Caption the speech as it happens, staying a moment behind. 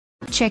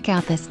Check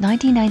out this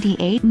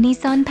 1998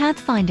 Nissan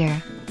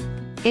Pathfinder.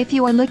 If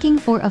you are looking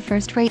for a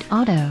first-rate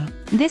auto,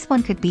 this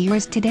one could be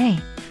yours today.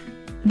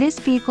 This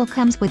vehicle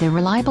comes with a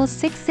reliable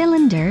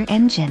 6-cylinder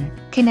engine,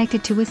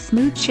 connected to a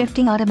smooth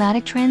shifting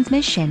automatic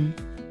transmission.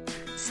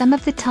 Some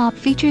of the top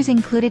features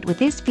included with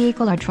this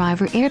vehicle are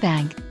driver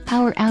airbag,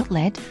 power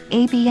outlet,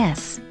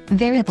 ABS,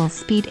 variable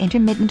speed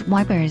intermittent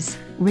wipers,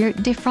 rear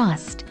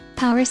defrost,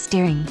 power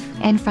steering,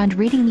 and front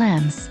reading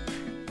lamps.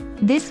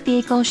 This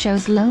vehicle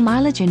shows low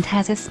mileage and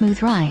has a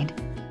smooth ride.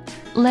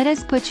 Let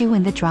us put you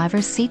in the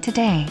driver's seat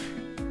today.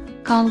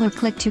 Call or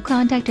click to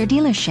contact our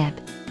dealership.